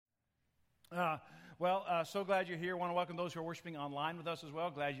So glad you're here. I want to welcome those who are worshiping online with us as well.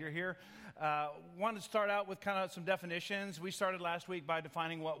 Glad you're here. Wanted to start out with kind of some definitions. We started last week by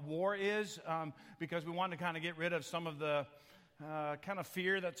defining what war is because we wanted to kind of get rid of some of the kind of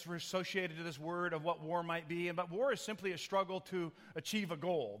fear that's associated to this word of what war might be. But war is simply a struggle to achieve a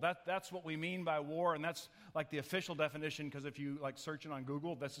goal. That's what we mean by war, and that's like the official definition, because if you like search it on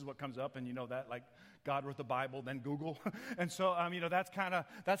Google, this is what comes up, and you know that like God wrote the Bible, then Google. And so that's kind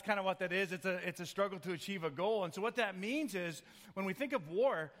of what that is. It's a struggle to achieve a goal. And so what that means is when we think of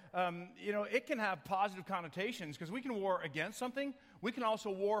war, it can have positive connotations because we can war against something. We can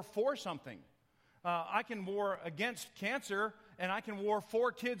also war for something. I can war against cancer, and I can war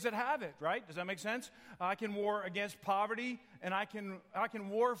for kids that have it, right? Does that make sense? I can war against poverty, and I can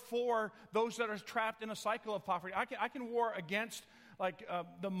war for those that are trapped in a cycle of poverty. I can war against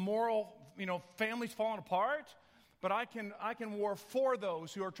the moral, families falling apart, but I can war for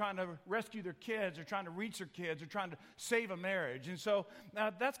those who are trying to rescue their kids, or trying to reach their kids, or trying to save a marriage. And so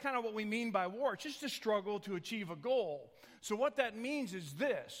that's kind of what we mean by war. It's just a struggle to achieve a goal. So what that means is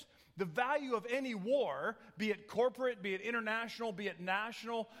this. The value of any war, be it corporate, be it international, be it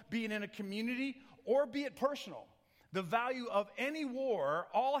national, be it in a community, or be it personal, the value of any war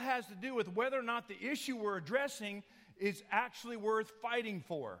all has to do with whether or not the issue we're addressing is actually worth fighting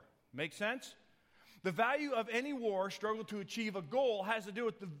for. Make sense? The value of any war, struggle to achieve a goal, has to do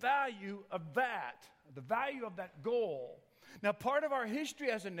with the value of that goal. Now, part of our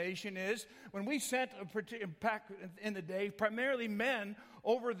history as a nation is when we sent back in the day, primarily men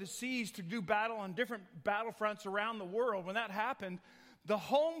over the seas to do battle on different battlefronts around the world. When that happened, the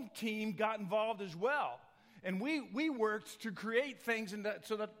home team got involved as well. And we worked to create things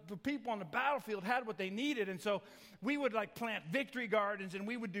so that the people on the battlefield had what they needed. And so we would plant victory gardens, and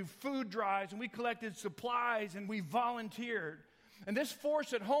we would do food drives, and we collected supplies, and we volunteered. And this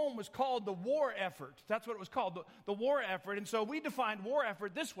force at home was called the war effort. That's what it was called, the war effort. And so we defined war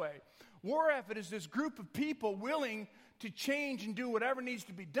effort this way. War effort is this group of people willing to change and do whatever needs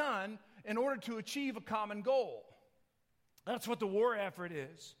to be done in order to achieve a common goal. That's what the war effort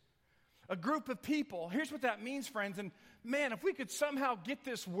is. A group of people. Here's what that means, friends. And man, if we could somehow get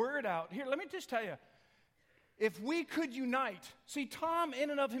this word out. Here, let me just tell you. If we could unite. See, Tom in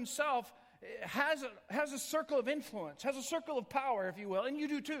and of himself has a circle of influence, has a circle of power, if you will, and you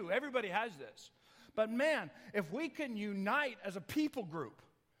do too. Everybody has this. But man, if we can unite as a people group,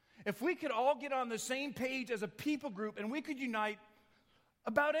 if we could all get on the same page as a people group and we could unite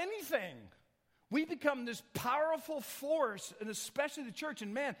about anything, we become this powerful force, and especially the church.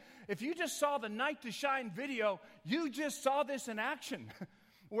 And man, if you just saw the Night to Shine video, you just saw this in action,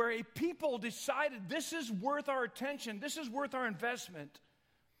 where a people decided this is worth our attention, this is worth our investment.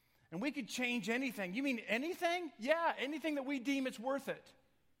 And we could change anything. You mean anything? Yeah, anything that we deem it's worth it.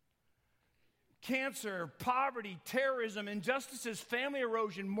 Cancer, poverty, terrorism, injustices, family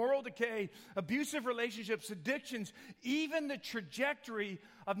erosion, moral decay, abusive relationships, addictions, even the trajectory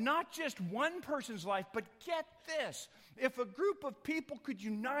of not just one person's life, but get this. If a group of people could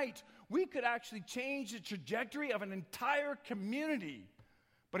unite, we could actually change the trajectory of an entire community.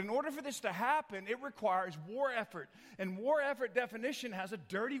 But in order for this to happen, it requires war effort. And war effort definition has a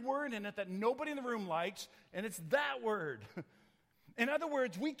dirty word in it that nobody in the room likes, and it's that word. In other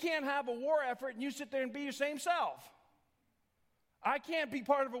words, we can't have a war effort and you sit there and be your same self. I can't be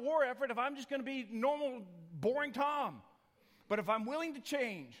part of a war effort if I'm just going to be normal, boring Tom. But if I'm willing to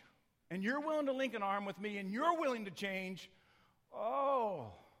change, and you're willing to link an arm with me, and you're willing to change,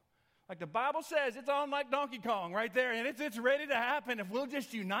 like the Bible says, it's on like Donkey Kong right there, and it's ready to happen. If we'll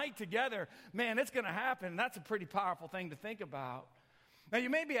just unite together, man, it's going to happen. And that's a pretty powerful thing to think about. Now, you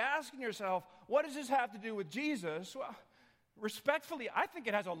may be asking yourself, what does this have to do with Jesus? Well, respectfully, I think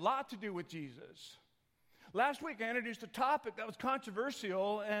it has a lot to do with Jesus. Last week, I introduced a topic that was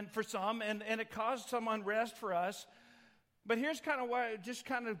controversial and for some, and it caused some unrest for us. But here's kind of why, just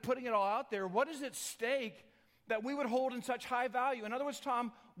kind of putting it all out there. What is at stake that we would hold in such high value? In other words,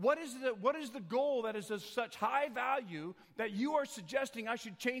 Tom, what is the goal that is of such high value that you are suggesting I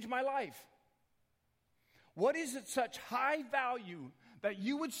should change my life? What is it such high value that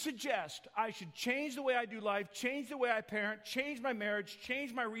you would suggest I should change the way I do life, change the way I parent, change my marriage,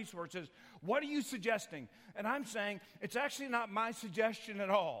 change my resources? What are you suggesting? And I'm saying it's actually not my suggestion at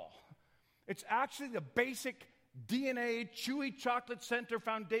all. It's actually the basic DNA, chewy chocolate center,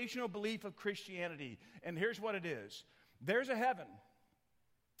 foundational belief of Christianity. And here's what it is. There's a heaven,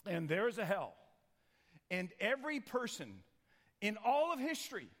 and there is a hell. And every person in all of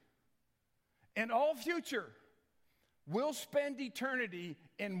history and all future will spend eternity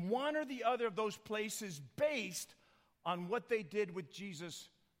in one or the other of those places based on what they did with Jesus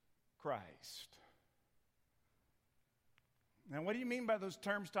Christ. Now, what do you mean by those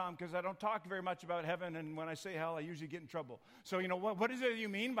terms, Tom? Because I don't talk very much about heaven, and when I say hell, I usually get in trouble. So, what is it you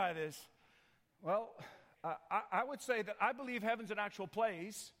mean by this? Well, I would say that I believe heaven's an actual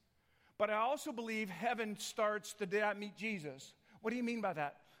place, but I also believe heaven starts the day I meet Jesus. What do you mean by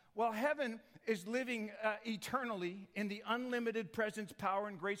that? Well, heaven is living eternally in the unlimited presence, power,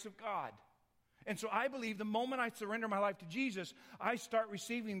 and grace of God. And so I believe the moment I surrender my life to Jesus, I start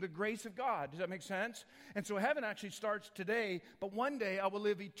receiving the grace of God. Does that make sense? And so heaven actually starts today, but one day I will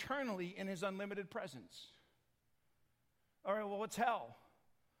live eternally in his unlimited presence. All right, well, what's hell?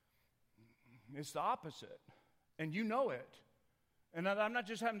 It's the opposite, and you know it. And I'm not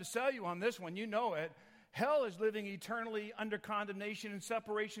just having to sell you on this one, you know it. Hell is living eternally under condemnation and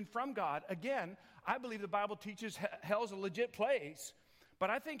separation from God. Again, I believe the Bible teaches hell's a legit place. But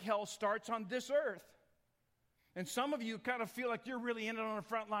I think hell starts on this earth. And some of you kind of feel like you're really in it on the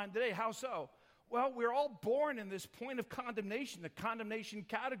front line today. How so? Well, we're all born in this point of condemnation, the condemnation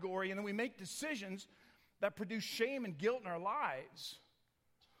category, and then we make decisions that produce shame and guilt in our lives.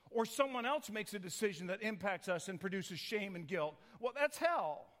 Or someone else makes a decision that impacts us and produces shame and guilt. Well, that's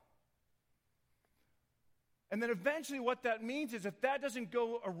hell. And then eventually what that means is if that doesn't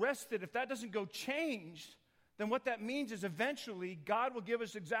go arrested, if that doesn't go changed, then what that means is eventually God will give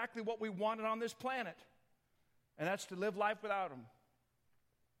us exactly what we wanted on this planet. And that's to live life without him.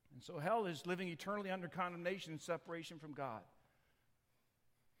 And so hell is living eternally under condemnation and separation from God.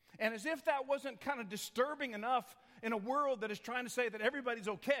 And as if that wasn't kind of disturbing enough in a world that is trying to say that everybody's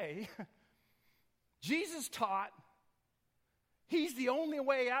okay, Jesus taught he's the only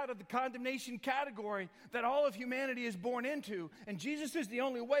way out of the condemnation category that all of humanity is born into. And Jesus is the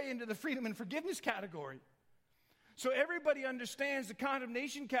only way into the freedom and forgiveness category. So everybody understands the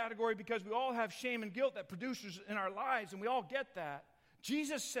condemnation category because we all have shame and guilt that produces in our lives, and we all get that.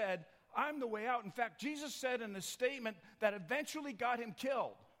 Jesus said, I'm the way out. In fact, Jesus said in a statement that eventually got him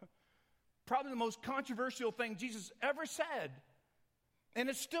killed. Probably the most controversial thing Jesus ever said. And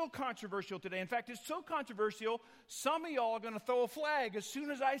it's still controversial today. In fact, it's so controversial, some of y'all are going to throw a flag as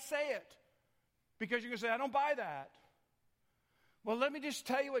soon as I say it. Because you're going to say, I don't buy that. Well, let me just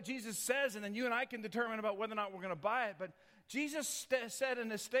tell you what Jesus says, and then you and I can determine about whether or not we're going to buy it. But Jesus said in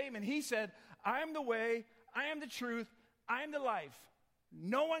this statement, he said, I am the way, I am the truth, I am the life.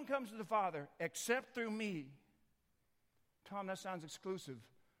 No one comes to the Father except through me. Tom, that sounds exclusive.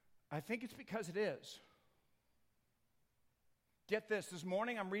 I think it's because it is. Get this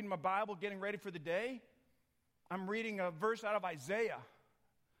morning I'm reading my Bible, getting ready for the day. I'm reading a verse out of Isaiah.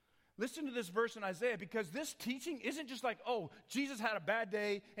 Listen to this verse in Isaiah, because this teaching isn't just like, oh, Jesus had a bad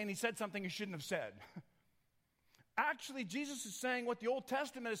day and he said something he shouldn't have said. Actually, Jesus is saying what the Old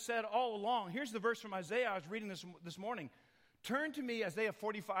Testament has said all along. Here's the verse from Isaiah I was reading this morning. Turn to me, Isaiah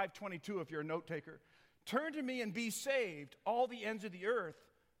 45:22, if you're a note taker. Turn to me and be saved, all the ends of the earth,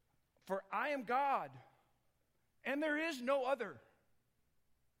 for I am God, and there is no other.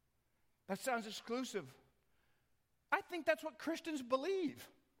 That sounds exclusive. I think that's what Christians believe.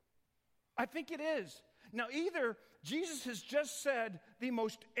 I think it is. Now, either Jesus has just said the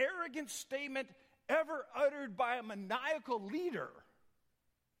most arrogant statement ever uttered by a maniacal leader,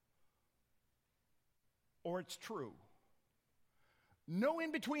 or it's true. No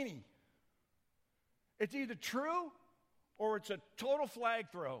in-betweeny. It's either true or it's a total flag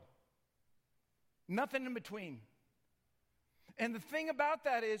throw. Nothing in between. And the thing about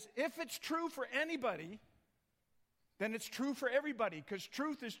that is, if it's true for anybody, then it's true for everybody, because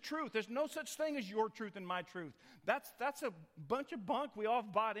truth is truth. There's no such thing as your truth and my truth. That's a bunch of bunk we all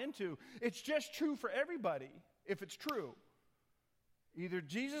have bought into. It's just true for everybody if it's true. Either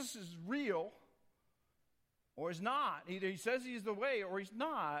Jesus is real or he's not. Either he says he's the way or he's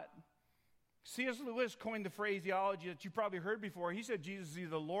not. C.S. Lewis coined the phraseology that you probably heard before. He said Jesus is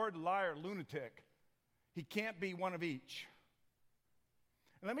either Lord, liar, lunatic. He can't be one of each.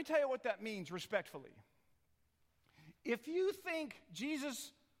 And let me tell you what that means respectfully. If you think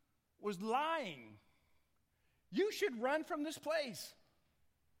Jesus was lying, you should run from this place.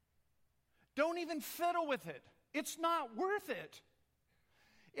 Don't even fiddle with it. It's not worth it.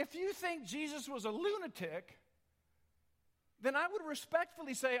 If you think Jesus was a lunatic, then I would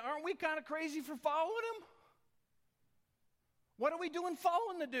respectfully say, aren't we kind of crazy for following him? What are we doing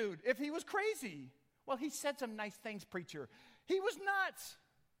following the dude if he was crazy? Well, he said some nice things, preacher. He was nuts.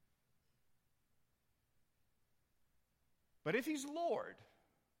 But if he's Lord,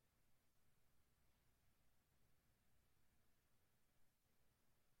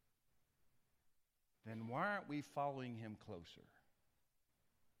 then why aren't we following him closer?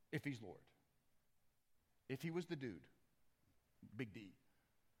 If he's Lord. If he was the dude, big D.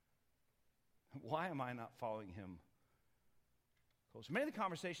 Why am I not following him closer? Many of the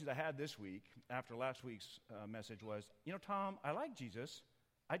conversations I had this week after last week's message was, Tom, I like Jesus.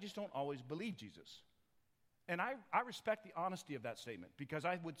 I just don't always believe Jesus. And I respect the honesty of that statement, because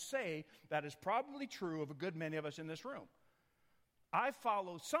I would say that is probably true of a good many of us in this room. I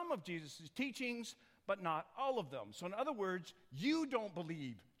follow some of Jesus' teachings, but not all of them. So in other words, you don't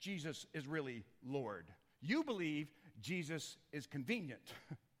believe Jesus is really Lord. You believe Jesus is convenient.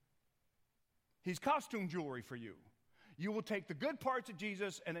 He's costume jewelry for you. You will take the good parts of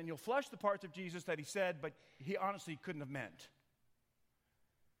Jesus, and then you'll flush the parts of Jesus that he said, but he honestly couldn't have meant.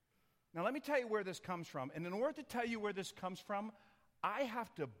 Now, let me tell you where this comes from. And in order to tell you where this comes from, I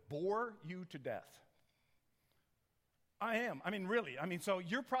have to bore you to death. I am. Really. So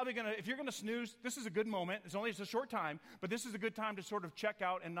you're probably going to, if you're going to snooze, this is a good moment. It's a short time, but this is a good time to sort of check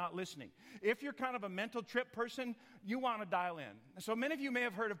out and not listening. If you're kind of a mental trip person, you want to dial in. So many of you may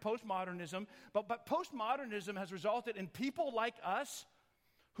have heard of postmodernism, but postmodernism has resulted in people like us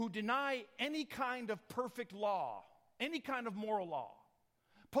who deny any kind of perfect law, any kind of moral law.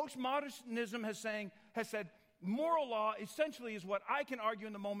 Postmodernism has said moral law essentially is what I can argue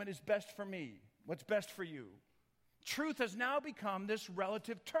in the moment is best for me, what's best for you. Truth has now become this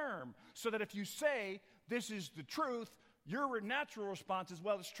relative term, so that if you say this is the truth, your natural response is,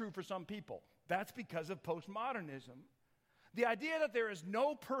 well, it's true for some people. That's because of postmodernism. The idea that there is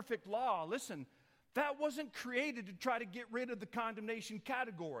no perfect law, listen, that wasn't created to try to get rid of the condemnation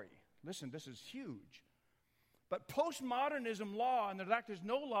category. Listen, this is huge. But postmodernism law, and the fact there's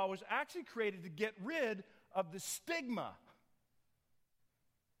no law, was actually created to get rid of the stigma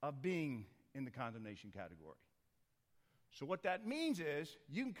of being in the condemnation category. So what that means is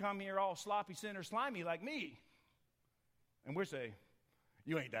you can come here all sloppy, sinner, slimy like me, and we'll say,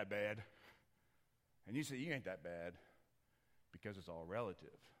 you ain't that bad. And you say, you ain't that bad, because it's all relative.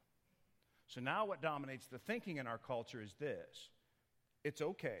 So now what dominates the thinking in our culture is this: it's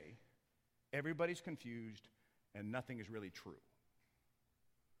okay, everybody's confused, and nothing is really true.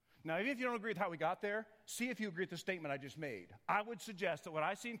 Now, even if you don't agree with how we got there, see if you agree with the statement I just made. I would suggest that what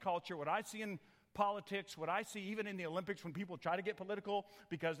I see in culture, what I see in politics, what I see even in the Olympics when people try to get political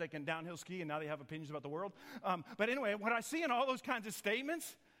because they can downhill ski and now they have opinions about the world. But anyway, what I see in all those kinds of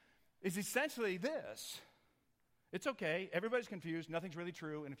statements is essentially this: it's okay, everybody's confused, nothing's really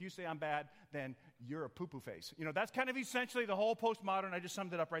true, and if you say I'm bad, then you're a poo-poo face. That's kind of essentially the whole postmodern. I just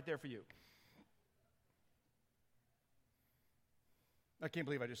summed it up right there for you. I can't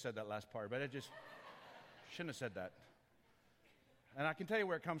believe I just said that last part, but I just shouldn't have said that. And I can tell you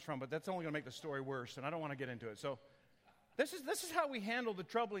where it comes from, but that's only going to make the story worse, and I don't want to get into it. So this is how we handle the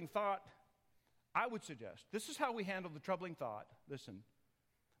troubling thought, I would suggest. This is how we handle the troubling thought, listen,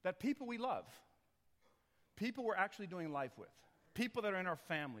 that people we love, people we're actually doing life with, people that are in our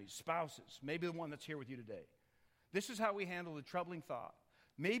families, spouses, maybe the one that's here with you today. This is how we handle the troubling thought.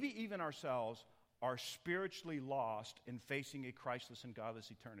 Maybe even ourselves are spiritually lost in facing a Christless and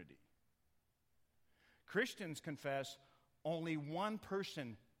godless eternity. Christians confess only one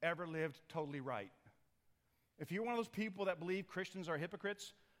person ever lived totally right. If you're one of those people that believe Christians are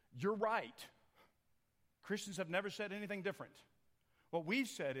hypocrites, you're right. Christians have never said anything different. What we've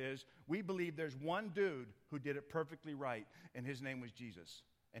said is we believe there's one dude who did it perfectly right, and his name was Jesus.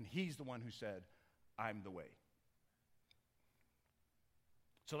 And he's the one who said, I'm the way.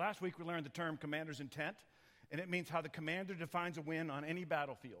 So last week we learned the term commander's intent, and it means how the commander defines a win on any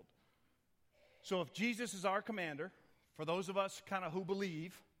battlefield. So if Jesus is our commander, for those of us kind of who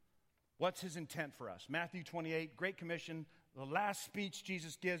believe, what's his intent for us? Matthew 28, Great Commission, the last speech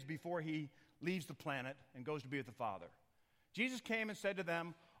Jesus gives before he leaves the planet and goes to be with the Father. Jesus came and said to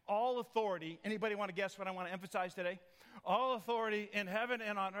them, all authority, anybody want to guess what I want to emphasize today? All authority in heaven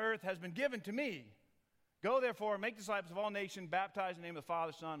and on earth has been given to me. Go, therefore, make disciples of all nations, baptize in the name of the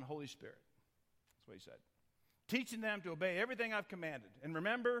Father, Son, and Holy Spirit. That's what he said. Teaching them to obey everything I've commanded. And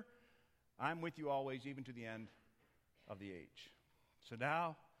remember, I'm with you always, even to the end of the age. So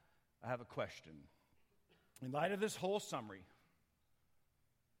now, I have a question. In light of this whole summary,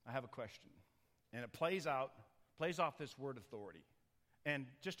 I have a question. And it plays off this word authority. And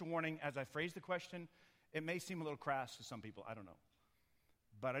just a warning, as I phrase the question, it may seem a little crass to some people. I don't know.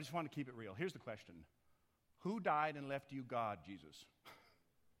 But I just want to keep it real. Here's the question. Who died and left you God, Jesus?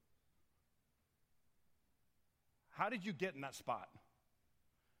 How did you get in that spot?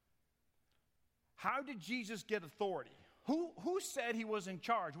 How did Jesus get authority? Who said he was in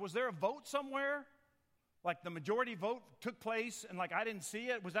charge? Was there a vote somewhere? Like the majority vote took place and like I didn't see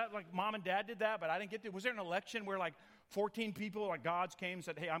it? Was that like mom and dad did that, but I didn't get to? Was there an election where like 14 people, like gods came and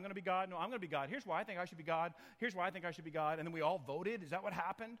said, hey, I'm going to be God. No, I'm going to be God. Here's why I think I should be God. Here's why I think I should be God. And then we all voted. Is that what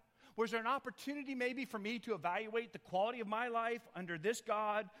happened? Was there an opportunity maybe for me to evaluate the quality of my life under this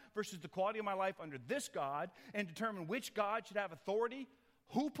God versus the quality of my life under this God and determine which God should have authority?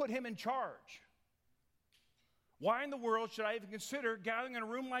 Who put him in charge? Why in the world should I even consider gathering in a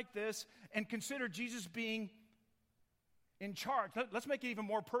room like this and consider Jesus being in charge? Let's make it even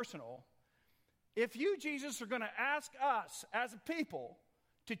more personal. If you, Jesus, are going to ask us as a people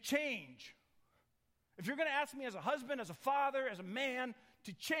to change, if you're going to ask me as a husband, as a father, as a man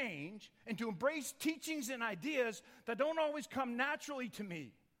to change and to embrace teachings and ideas that don't always come naturally to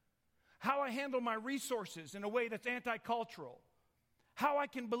me, how I handle my resources in a way that's anti-cultural, how I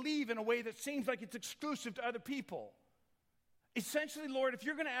can believe in a way that seems like it's exclusive to other people. Essentially, Lord, if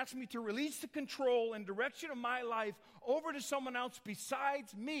you're going to ask me to release the control and direction of my life over to someone else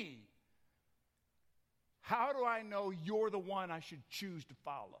besides me, how do I know you're the one I should choose to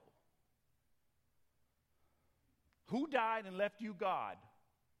follow? Who died and left you God?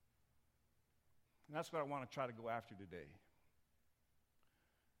 And that's what I want to try to go after today.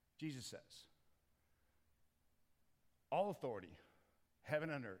 Jesus says, all authority, heaven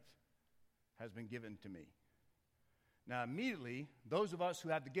and earth, has been given to me. Now, immediately, those of us who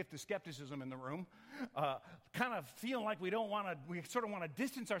have the gift of skepticism in the room kind of feel like we sort of want to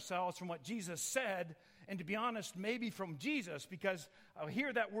distance ourselves from what Jesus said, and to be honest, maybe from Jesus, because I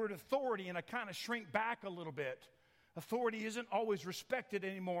hear that word authority and I kind of shrink back a little bit. Authority isn't always respected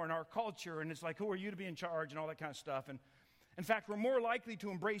anymore in our culture, and it's like, who are you to be in charge and all that kind of stuff. And in fact, we're more likely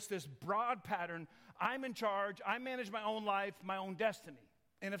to embrace this broad pattern. I'm in charge. I manage my own life, my own destiny.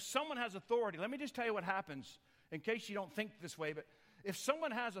 And if someone has authority, let me just tell you what happens, in case you don't think this way, but if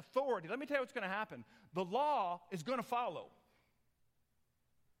someone has authority, let me tell you what's going to happen. The law is going to follow.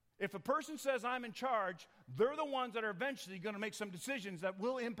 If a person says, I'm in charge, they're the ones that are eventually going to make some decisions that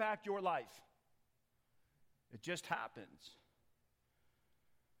will impact your life. It just happens.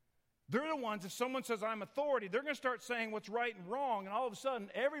 They're the ones, if someone says, I'm authority, they're going to start saying what's right and wrong, and all of a sudden,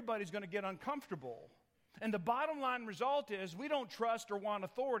 everybody's going to get uncomfortable. And the bottom line result is we don't trust or want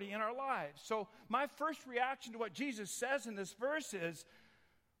authority in our lives. So my first reaction to what Jesus says in this verse is,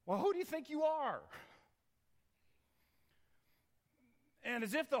 well, who do you think you are? And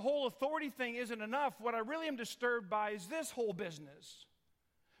as if the whole authority thing isn't enough, what I really am disturbed by is this whole business.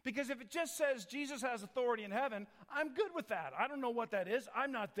 Because if it just says Jesus has authority in heaven, I'm good with that. I don't know what that is.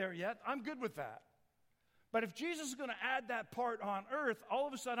 I'm not there yet. I'm good with that. But if Jesus is going to add that part on earth, all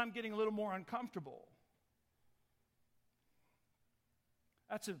of a sudden I'm getting a little more uncomfortable.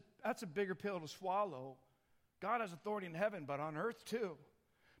 That's a bigger pill to swallow. God has authority in heaven, but on earth too.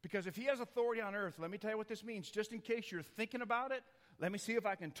 Because if he has authority on earth, let me tell you what this means. Just in case you're thinking about it, let me see if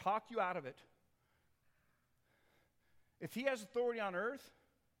I can talk you out of it. If he has authority on earth,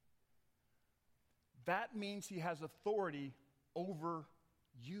 that means he has authority over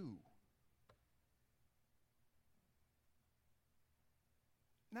you.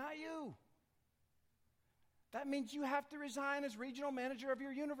 Not you. That means you have to resign as regional manager of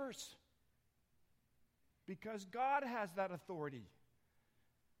your universe. Because God has that authority.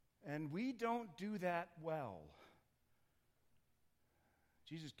 And we don't do that well.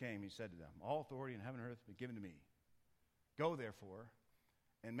 Jesus came, he said to them, all authority in heaven and earth has been given to me. Go, therefore,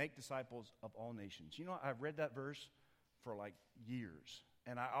 and make disciples of all nations. You know, I've read that verse for like years.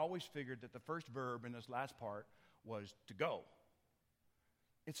 And I always figured that the first verb in this last part was to go.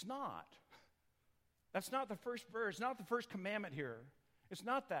 It's not. That's not the first verse. It's not the first commandment here. It's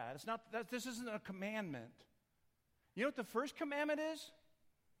not that. It's not that. This isn't a commandment. You know what the first commandment is?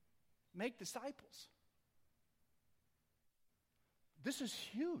 Make disciples. This is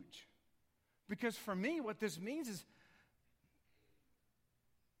huge. Because for me, what this means is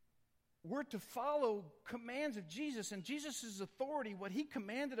we're to follow commands of Jesus. And Jesus' authority, what he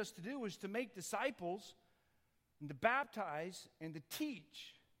commanded us to do was to make disciples and to baptize and to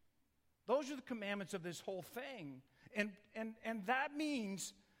teach. Those are the commandments of this whole thing. And that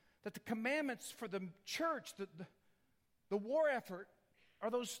means that the commandments for the church, the war effort,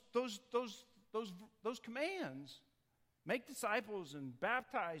 are those commands. Make disciples and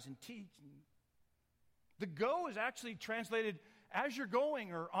baptize and teach. The go is actually translated as you're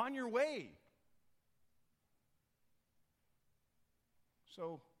going or on your way.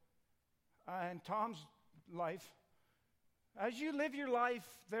 So, in Tom's life, as you live your life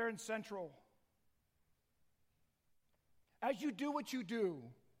there in Central, as you do what you do,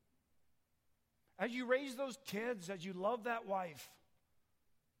 as you raise those kids, as you love that wife,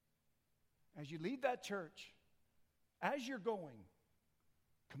 as you lead that church, as you're going,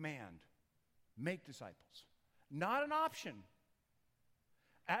 command, make disciples. Not an option.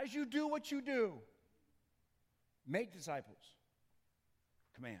 As you do what you do, make disciples.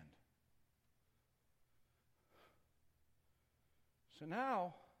 Command. So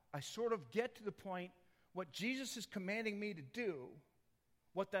now I sort of get to the point, what Jesus is commanding me to do,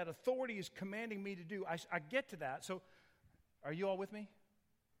 what that authority is commanding me to do, I get to that. So are you all with me?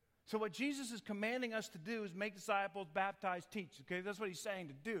 So what Jesus is commanding us to do is make disciples, baptize, teach. Okay, that's what he's saying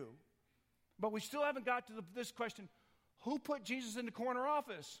to do. But we still haven't got to this question, who put Jesus in the corner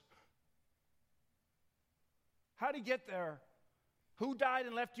office? How did he get there? Who died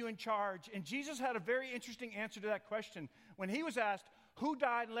and left you in charge? And Jesus had a very interesting answer to that question. When he was asked, who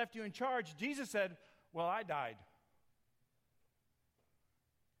died and left you in charge? Jesus said, well, I died.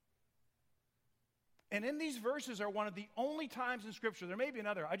 And in these verses are one of the only times in Scripture, there may be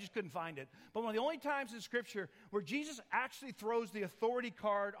another, I just couldn't find it, but one of the only times in Scripture where Jesus actually throws the authority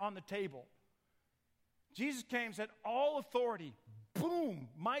card on the table. Jesus came and said, all authority, boom,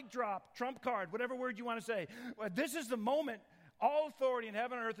 mic drop, trump card, whatever word you want to say. This is the moment. All authority in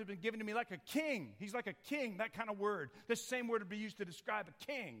heaven and earth has been given to me like a king. He's like a king, that kind of word. This same word would be used to describe a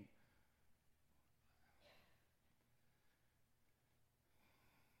king.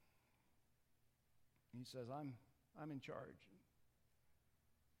 He says, I'm in charge.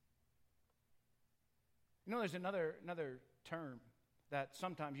 You know, there's another term that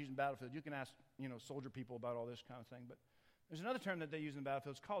sometimes used in battlefield. You can ask, soldier people about all this kind of thing, but there's another term that they use in the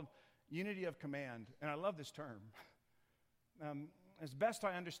battlefield. It's called unity of command, and I love this term. As best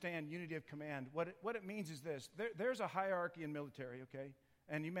I understand unity of command, what it means is this. There's a hierarchy in military, okay?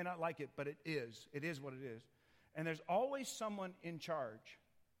 And you may not like it, but it is. It is what it is. And there's always someone in charge.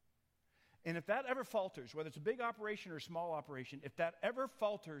 And if that ever falters, whether it's a big operation or a small operation, if that ever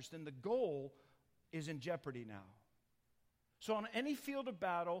falters, then the goal is in jeopardy now. So on any field of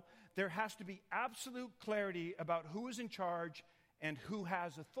battle, there has to be absolute clarity about who is in charge and who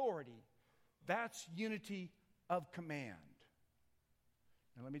has authority. That's unity of command.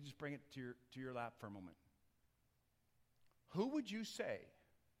 Now let me just bring it to your lap for a moment. Who would you say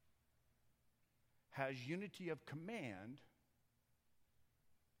has unity of command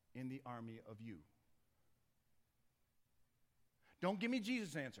in the army of you? Don't give me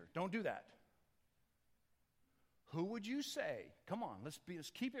Jesus' answer. Don't do that. Who would you say, come on, let's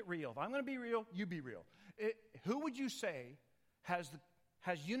keep it real. If I'm going to be real, you be real. Who would you say has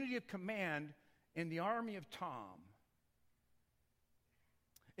unity of command in the army of Tom?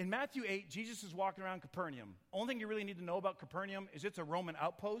 In Matthew 8, Jesus is walking around Capernaum. Only thing you really need to know about Capernaum is it's a Roman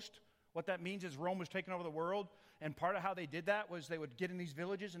outpost. What that means is Rome was taking over the world, and part of how they did that was they would get in these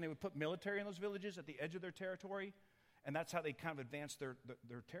villages and they would put military in those villages at the edge of their territory, and that's how they kind of advanced their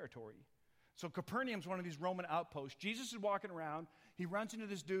territory. So Capernaum's one of these Roman outposts. Jesus is walking around. He runs into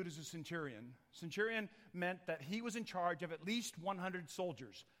this dude as a centurion. Centurion meant that he was in charge of at least 100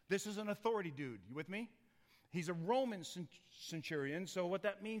 soldiers. This is an authority dude. You with me? He's a Roman centurion, so what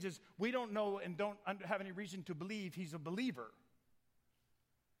that means is we don't know and don't have any reason to believe he's a believer.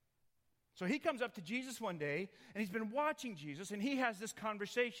 So he comes up to Jesus one day, and he's been watching Jesus, and he has this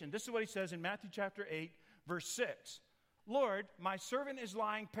conversation. This is what he says in Matthew chapter 8, verse 6. Lord, my servant is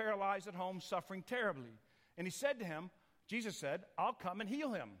lying paralyzed at home, suffering terribly. And he said to him, Jesus said, I'll come and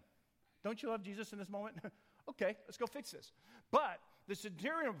heal him. Don't you love Jesus in this moment? Okay, let's go fix this. But the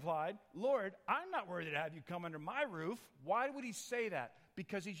centurion replied, Lord, I'm not worthy to have you come under my roof. Why would he say that?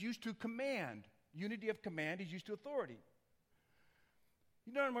 Because he's used to command, unity of command. He's used to authority.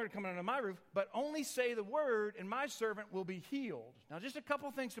 You don't want to come under my roof, but only say the word, and my servant will be healed. Now, just a couple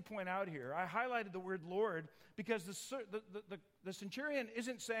of things to point out here. I highlighted the word Lord because the centurion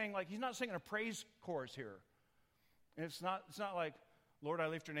isn't saying, like, he's not singing a praise chorus here. And it's not like, Lord, I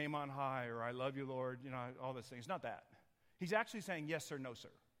lift your name on high, or I love you, Lord, all this thing. It's not that. He's actually saying, yes, sir, no, sir.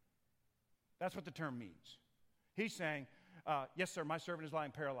 That's what the term means. He's saying, yes, sir, my servant is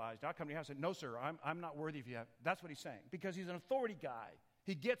lying paralyzed. I'll come to your house and say, no, sir, I'm not worthy of you. That's what he's saying, because he's an authority guy.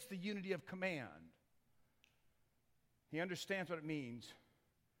 He gets the unity of command. He understands what it means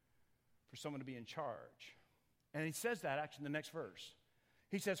for someone to be in charge. And he says that actually in the next verse.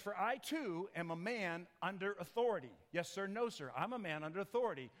 He says, for I too am a man under authority. Yes, sir, no, sir. I'm a man under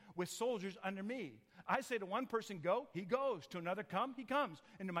authority with soldiers under me. I say to one person, go, he goes. To another, come, he comes.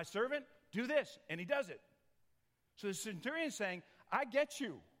 And to my servant, do this, and he does it. So the centurion is saying, I get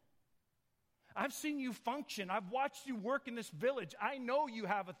you. I've seen you function. I've watched you work in this village. I know you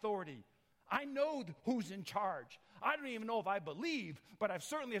have authority. I know who's in charge. I don't even know if I believe, but I've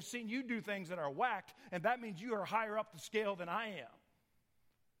certainly have seen you do things that are whacked, and that means you are higher up the scale than I am.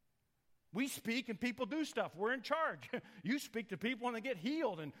 We speak and people do stuff. We're in charge. You speak to people and they get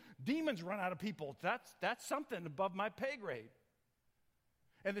healed, and demons run out of people. That's something above my pay grade.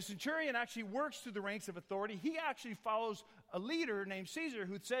 And the centurion actually works through the ranks of authority. He actually follows a leader named Caesar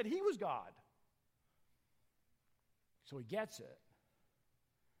who said he was God. So he gets it.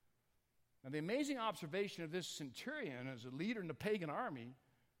 Now, the amazing observation of this centurion as a leader in the pagan army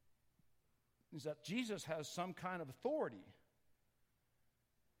is that Jesus has some kind of authority.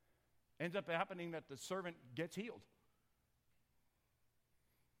 Ends up happening that the servant gets healed.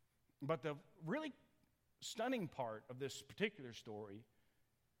 But the really stunning part of this particular story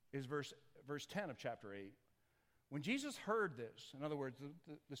is verse 10 of chapter 8. When Jesus heard this, in other words,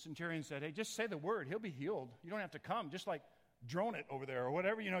 the centurion said, hey, just say the word, he'll be healed. You don't have to come, just like drone it over there or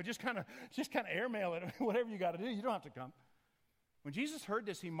whatever, just kind of airmail it, whatever you got to do. You don't have to come. When Jesus heard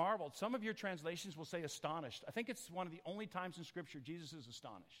this, he marveled. Some of your translations will say astonished. I think it's one of the only times in Scripture Jesus is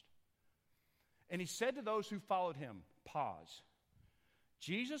astonished. And he said to those who followed him, pause.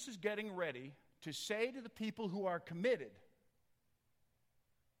 Jesus is getting ready to say to the people who are committed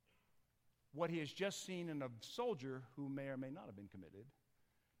what he has just seen in a soldier who may or may not have been committed.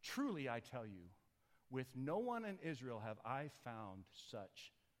 Truly, I tell you, with no one in Israel have I found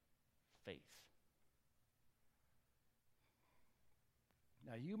such faith.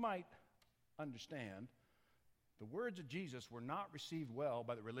 Now, you might understand the words of Jesus were not received well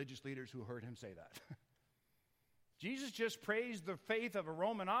by the religious leaders who heard him say that. Jesus just praised the faith of a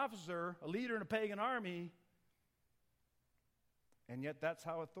Roman officer, a leader in a pagan army, and yet that's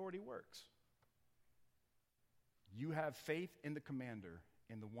how authority works. You have faith in the commander,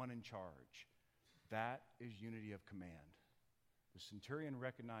 in the one in charge. That is unity of command. The centurion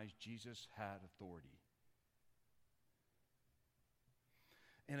recognized Jesus had authority.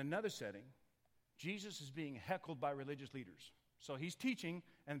 In another setting, Jesus is being heckled by religious leaders. So he's teaching,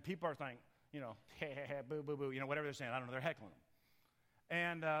 and people are saying, hey, boo, boo, boo, whatever they're saying. I don't know, they're heckling him.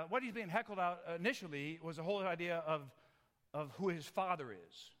 And what he's being heckled out initially was the whole idea of who his father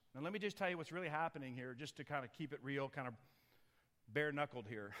is. Now, let me just tell you what's really happening here, just to kind of keep it real, kind of bare-knuckled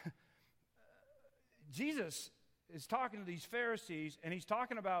here. Jesus is talking to these Pharisees, and he's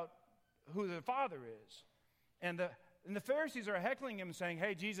talking about who the Father is. And the Pharisees are heckling him, saying,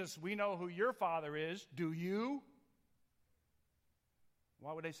 hey, Jesus, we know who your Father is. Do you?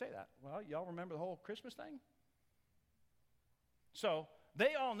 Why would they say that? Well, y'all remember the whole Christmas thing? So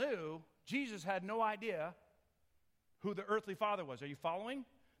they all knew Jesus had no idea who the earthly father was. Are you following?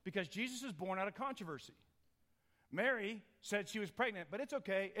 Because Jesus is born out of controversy. Mary said she was pregnant, but it's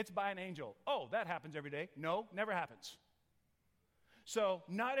okay. It's by an angel. Oh, that happens every day. No, never happens. So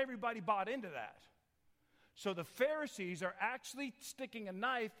not everybody bought into that. So the Pharisees are actually sticking a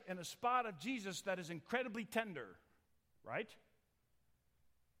knife in a spot of Jesus that is incredibly tender, right?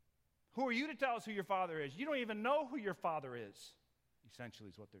 Who are you to tell us who your father is? You don't even know who your father is, essentially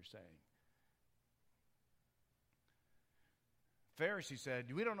is what they're saying. Pharisee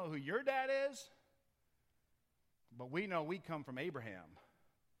said, we don't know who your dad is, but we know we come from Abraham.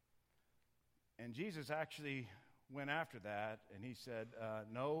 And Jesus actually went after that, and he said,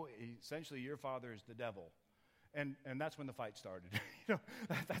 no, essentially your father is the devil. And that's when the fight started.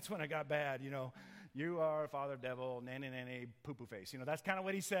 That's when it got bad, You are a father of devil, nanny, poo-poo face. That's kind of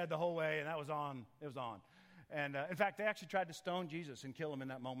what he said the whole way, and that was on. It was on. And in fact, they actually tried to stone Jesus and kill him in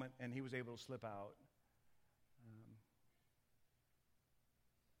that moment, and he was able to slip out.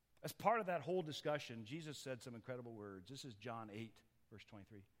 As part of that whole discussion, Jesus said some incredible words. This is John 8, verse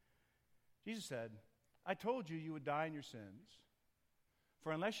 23. Jesus said, I told you you would die in your sins,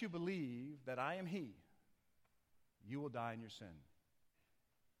 for unless you believe that I am he, you will die in your sin.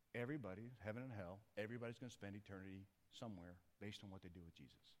 Everybody, heaven and hell, everybody's going to spend eternity somewhere based on what they do with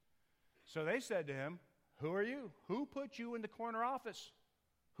Jesus. So they said to him, who are you? Who put you in the corner office?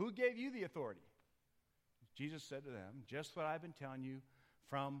 Who gave you the authority? Jesus said to them, just what I've been telling you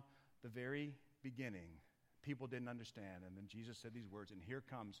from the very beginning. People didn't understand. And then Jesus said these words, and here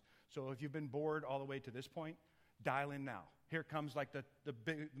comes. So if you've been bored all the way to this point, dial in now. Here comes like the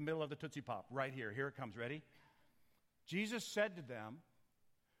middle of the Tootsie Pop, right here. Here it comes. Ready? Jesus said to them,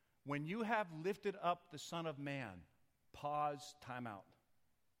 when you have lifted up the Son of Man, pause, time out.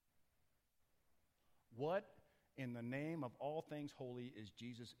 What in the name of all things holy is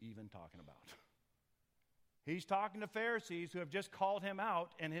Jesus even talking about? He's talking to Pharisees who have just called him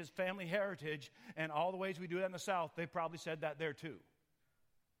out and his family heritage and all the ways we do that in the South. They probably said that there too.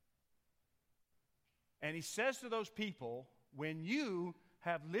 And he says to those people, when you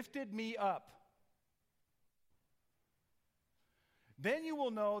have lifted me up, then you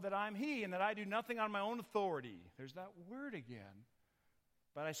will know that I'm he and that I do nothing on my own authority. There's that word again.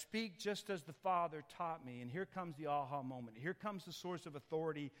 But I speak just as the Father taught me. And here comes the aha moment. Here comes the source of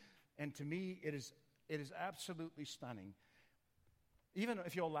authority. And to me, it is absolutely stunning. Even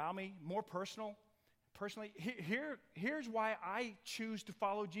if you'll allow me, more personally, here's why I choose to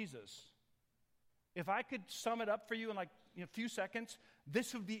follow Jesus. If I could sum it up for you in a few seconds,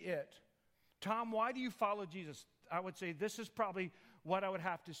 this would be it. Tom, why do you follow Jesus? I would say this is probably what I would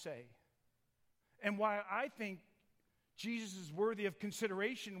have to say. And why I think Jesus is worthy of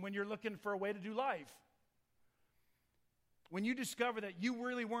consideration when you're looking for a way to do life. When you discover that you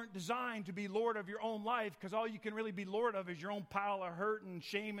really weren't designed to be Lord of your own life, because all you can really be Lord of is your own pile of hurt and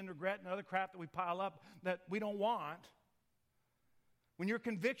shame and regret and other crap that we pile up that we don't want. When your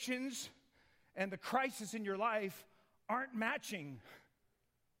convictions and the crisis in your life aren't matching,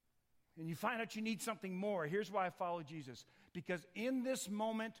 and you find out you need something more. Here's why I follow Jesus. Because in this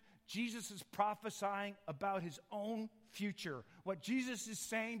moment, Jesus is prophesying about his own future. What Jesus is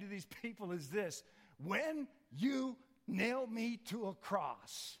saying to these people is this: when you nail me to a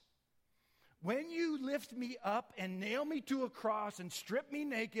cross, when you lift me up and nail me to a cross and strip me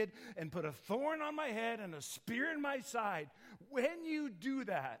naked and put a thorn on my head and a spear in my side, when you do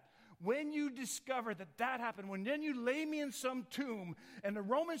that, when you discover that that happened, when then you lay me in some tomb and the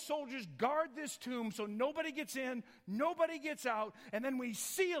Roman soldiers guard this tomb so nobody gets in, nobody gets out, and then we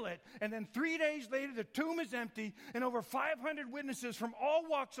seal it, and then 3 days later the tomb is empty and over 500 witnesses from all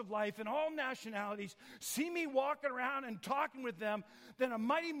walks of life and all nationalities see me walking around and talking with them, then a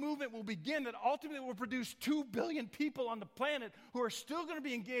mighty movement will begin that ultimately will produce 2 billion people on the planet who are still going to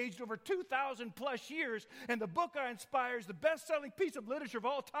be engaged over 2,000 plus years, and the book I inspire is the best-selling piece of literature of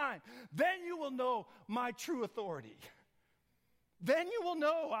all time. Then you will know my true authority. Then you will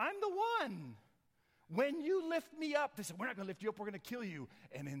know I'm the one. When you lift me up, they said, we're not going to lift you up, we're going to kill you.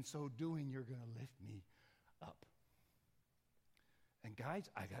 And in so doing, you're going to lift me up. And guys,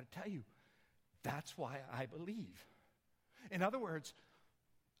 I got to tell you, that's why I believe. In other words,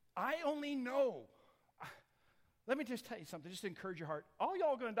 I only know. Let me just tell you something, just to encourage your heart. All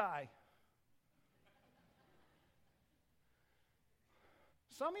y'all are going to die.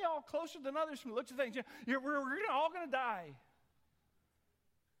 Some of y'all closer than others from the looks of things. We're all going to die.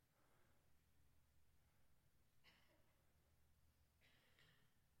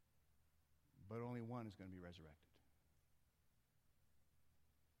 But only one is going to be resurrected.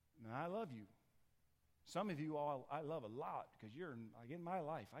 Now, I love you. Some of you all I love a lot because you're like in my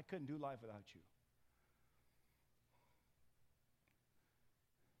life. I couldn't do life without you.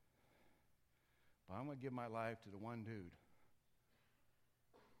 But I'm going to give my life to the one dude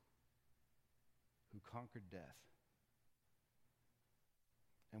who conquered death.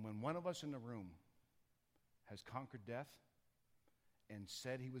 And when one of us in the room has conquered death and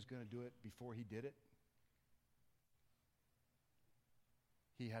said he was going to do it before he did it,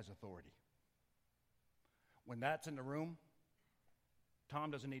 he has authority. When that's in the room,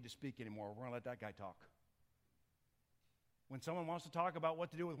 Tom doesn't need to speak anymore. We're going to let that guy talk. When someone wants to talk about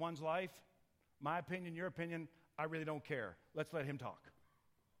what to do with one's life, my opinion, your opinion, I really don't care. Let's let him talk.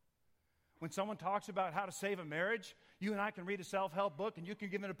 When someone talks about how to save a marriage, you and I can read a self-help book, and you can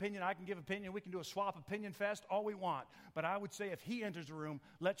give an opinion, I can give opinion, we can do a swap opinion fest, all we want. But I would say if he enters the room,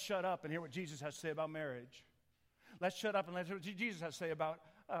 let's shut up and hear what Jesus has to say about marriage. Let's shut up and let's hear what Jesus has to say about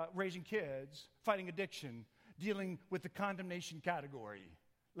raising kids, fighting addiction, dealing with the condemnation category.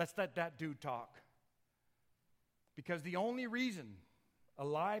 Let's let that dude talk. Because the only reason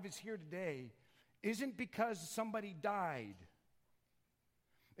Alive is here today isn't because somebody died.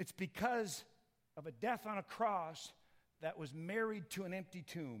 It's because of a death on a cross that was married to an empty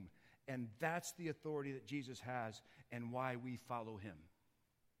tomb. And that's the authority that Jesus has and why we follow him.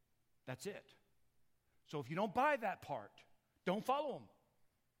 That's it. So if you don't buy that part, don't follow him.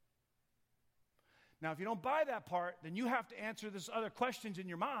 Now, if you don't buy that part, then you have to answer this other questions in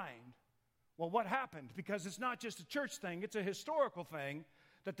your mind. Well, what happened? Because it's not just a church thing. It's a historical thing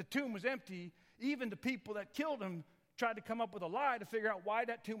that the tomb was empty. Even the people that killed him tried to come up with a lie to figure out why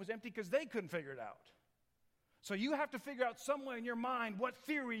that tomb was empty because they couldn't figure it out. So you have to figure out somewhere in your mind what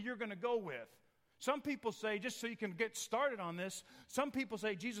theory you're going to go with. Some people say, just so you can get started on this, some people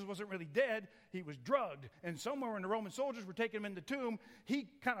say Jesus wasn't really dead, he was drugged. And somewhere when the Roman soldiers were taking him in the tomb, he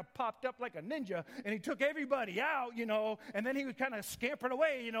kind of popped up like a ninja, and he took everybody out, and then he was kind of scampering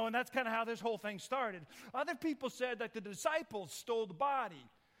away, and that's kind of how this whole thing started. Other people said that the disciples stole the body.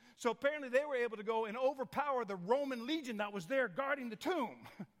 So apparently they were able to go and overpower the Roman legion that was there guarding the tomb.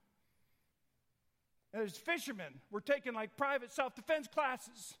 And these fishermen were taking like private self-defense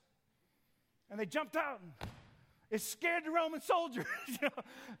classes. And they jumped out and it scared the Roman soldiers.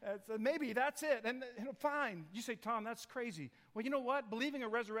 So maybe that's it. And fine. You say, Tom, that's crazy. Well, you know what? Believing a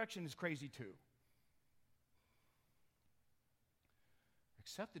resurrection is crazy too.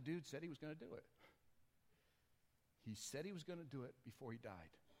 Except the dude said he was going to do it. He said he was going to do it before he died.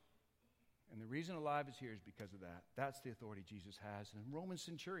 And the reason Alive is here is because of that. That's the authority Jesus has. And the Roman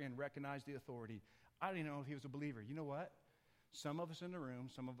centurion recognized the authority. I don't even know if he was a believer. You know what? some of us in the room,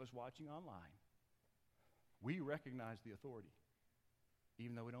 some of us watching online, we recognize the authority,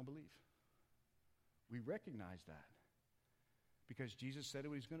 even though we don't believe. We recognize that because Jesus said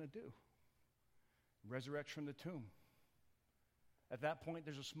what he's going to do. Resurrect from the tomb. At that point,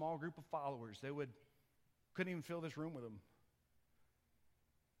 there's a small group of followers. Couldn't even fill this room with them.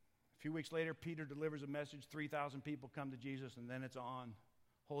 A few weeks later, Peter delivers a message. 3,000 people come to Jesus, and then it's on.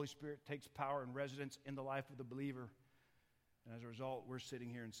 Holy Spirit takes power and residence in the life of the believer. And as a result, we're sitting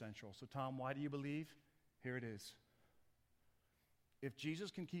here in Central. So, Tom, why do you believe? Here it is. If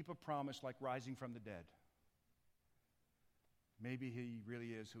Jesus can keep a promise like rising from the dead, maybe he really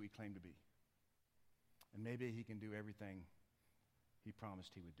is who he claimed to be. And maybe he can do everything he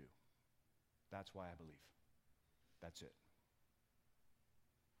promised he would do. That's why I believe. That's it.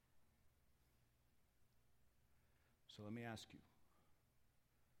 So let me ask you,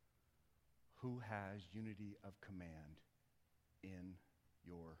 who has unity of command in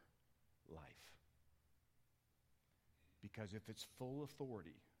your life? Because if it's full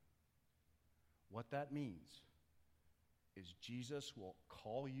authority, what that means is Jesus will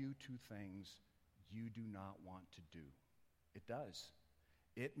call you to things you do not want to do. It does.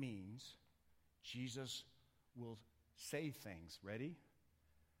 It means Jesus will say things, ready,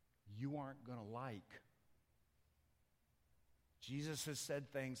 you aren't going to like. Jesus has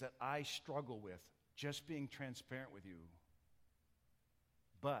said things that I struggle with, just being transparent with you.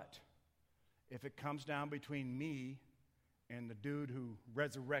 But if it comes down between me and the dude who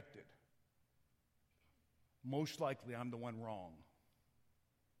resurrected, most likely I'm the one wrong.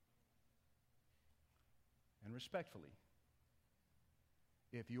 And respectfully,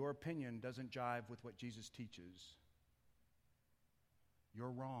 if your opinion doesn't jive with what Jesus teaches,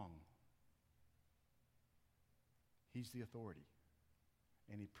 you're wrong. He's the authority.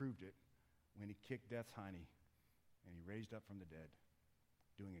 And he proved it when he kicked death's hiney and he raised up from the dead,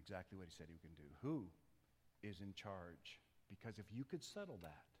 doing exactly what he said he can do. Who is in charge? Because if you could settle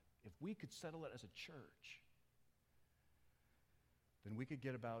that, if we could settle it as a church, then we could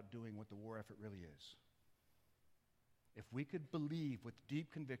get about doing what the war effort really is. If we could believe with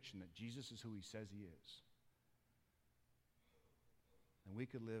deep conviction that Jesus is who he says he is, then we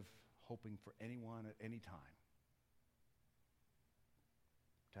could live hoping for anyone at any time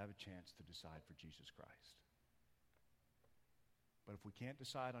to have a chance to decide for Jesus Christ. But if we can't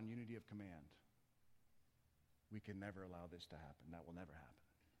decide on unity of command, we can never allow this to happen. That will never happen.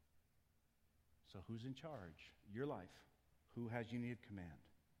 So who's in charge? Your life. Who has unity of command?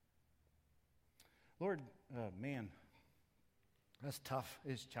 Lord, man, that's tough.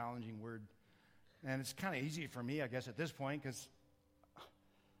 It's a challenging word. And it's kind of easy for me, I guess, at this point, because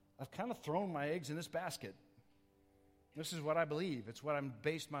I've kind of thrown my eggs in this basket. This is what I believe. It's what I'm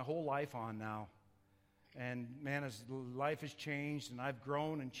based my whole life on now. And man, as life has changed and I've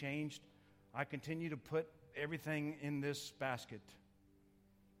grown and changed, I continue to put everything in this basket.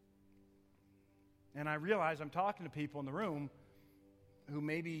 And I realize I'm talking to people in the room who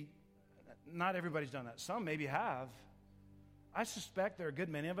maybe, not everybody's done that. Some maybe have. I suspect there are a good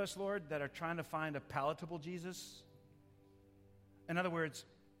many of us, Lord, that are trying to find a palatable Jesus. In other words,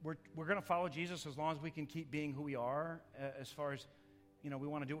 we're going to follow Jesus as long as we can keep being who we are, as far as, we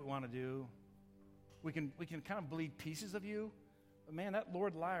want to do what we want to do. We can kind of believe pieces of you. But man, that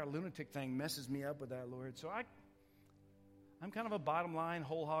Lord, liar, lunatic thing messes me up with that, Lord. So I'm kind of a bottom line,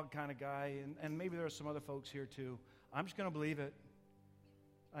 whole hog kind of guy, and maybe there are some other folks here too. I'm just going to believe it.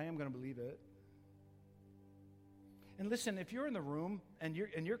 I am going to believe it. And listen, if you're in the room and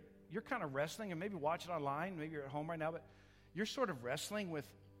you're kind of wrestling, and maybe watch it online, maybe you're at home right now, but you're sort of wrestling with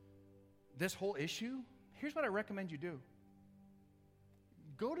this whole issue, here's what I recommend you do.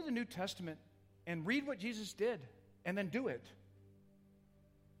 Go to the New Testament and read what Jesus did, and then do it.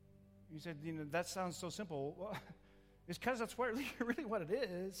 You said, that sounds so simple. Well, it's because that's really what it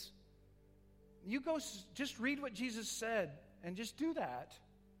is. You go just read what Jesus said, and just do that.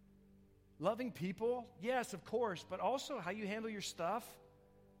 Loving people, yes, of course, but also how you handle your stuff,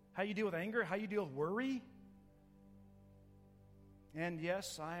 how you deal with anger, how you deal with worry. And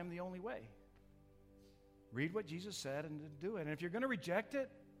yes, I am the only way. Read what Jesus said and do it. And if you're going to reject it,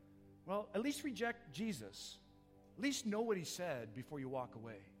 well, at least reject Jesus. At least know what he said before you walk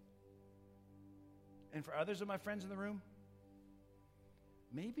away. And for others of my friends in the room,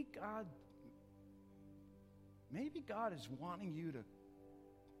 maybe God is wanting you to,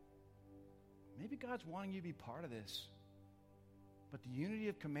 maybe God's wanting you to be part of this. But the unity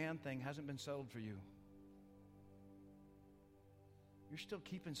of command thing hasn't been settled for you. You're still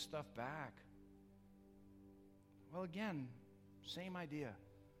keeping stuff back. Well, again, same idea.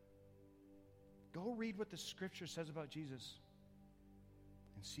 Go read what the Scripture says about Jesus.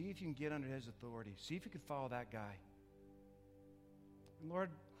 and see if you can get under his authority. See if you can follow that guy. And Lord,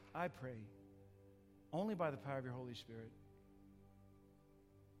 I pray, only by the power of your Holy Spirit,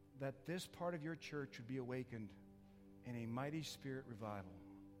 that this part of your church would be awakened in a mighty spirit revival,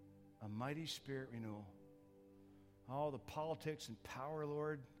 a mighty spirit renewal. All the politics and power,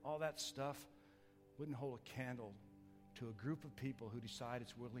 Lord, all that stuff wouldn't hold a candle to a group of people who decide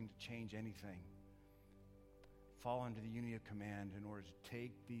it's willing to change anything, fall under the unity of command in order to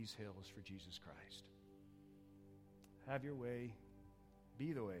take these hills for Jesus Christ. Have your way,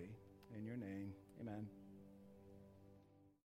 be the way, in your name, amen.